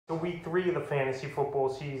Week 3 of the fantasy football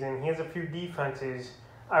season. Here's a few defenses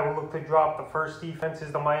I would look to drop. The first defense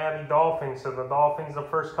is the Miami Dolphins. So the Dolphins, the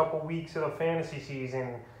first couple weeks of the fantasy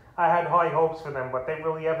season, I had high hopes for them, but they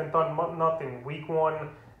really haven't done nothing. Week 1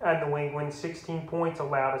 at New England, 16 points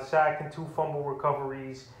allowed, a sack and 2 fumble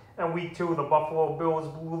recoveries. And week 2, the Buffalo Bills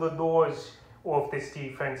blew the doors off this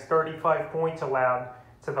defense, 35 points allowed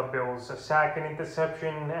to the Bills, a sack, an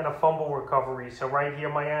interception, and a fumble recovery. So right here,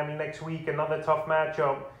 Miami next week, another tough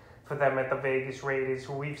matchup for them at the Vegas Raiders,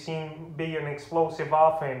 who we've seen be an explosive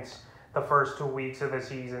offense the first 2 weeks of the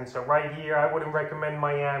season. So right here, I wouldn't recommend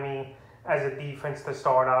Miami as a defense to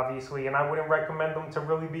start, obviously, and I wouldn't recommend them to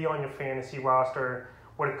really be on your fantasy roster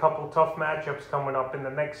with a couple tough matchups coming up in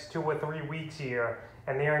the next 2 or 3 weeks here.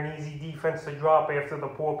 And they're an easy defense to drop after the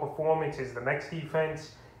poor performances. The next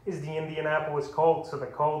defense is the Indianapolis Colts. So the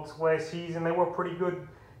Colts last season, they were pretty good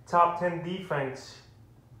top 10 defense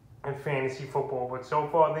in fantasy football. But so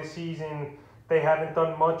far this season, they haven't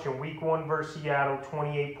done much. In week 1 versus Seattle,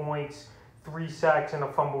 28 points, 3 sacks and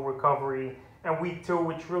a fumble recovery. And week 2,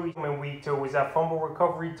 which really in week 2 was that fumble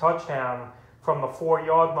recovery touchdown from the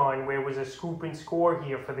 4-yard line, where it was a scoop and score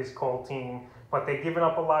here for this Colt team. But they're giving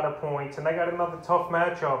up a lot of points, and they got another tough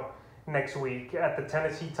matchup next week at the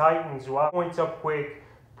Tennessee Titans, who are points up quick,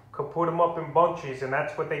 could put them up in bunches, and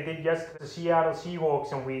that's what they did yesterday. The Seattle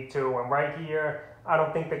Seahawks in week 2, and right here, I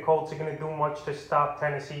don't think the Colts are going to do much to stop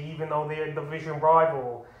Tennessee, even though they're a division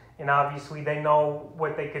rival, and obviously they know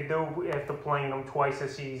what they could do after playing them twice a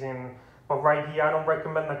season. But right here, I don't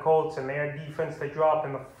recommend the Colts, and their defense to drop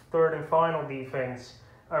in the third and final defense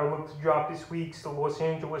I look to drop this week's the Los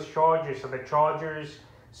Angeles Chargers. So the Chargers,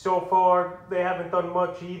 so far, they haven't done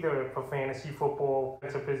much either for fantasy football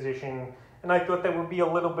as a position. And I thought there would be a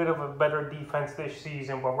little bit of a better defense this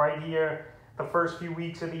season. But right here, the first few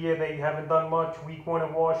weeks of the year, they haven't done much. Week 1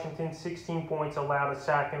 in Washington, 16 points allowed, a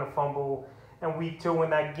sack and a fumble. And week 2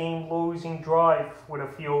 in that game-losing drive with a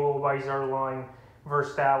field goal by Zerline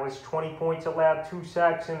versus Dallas, 20 points allowed, 2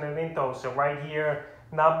 sacks and an into. So right here,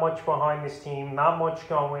 not much behind this team, not much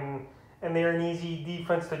going, and they're an easy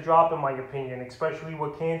defense to drop in my opinion, especially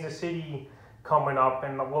with Kansas City coming up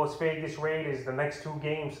and the Las Vegas Raiders, the next 2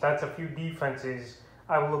 games. That's a few defenses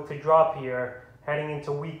I would look to drop here heading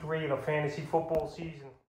into week 3 of the fantasy football season.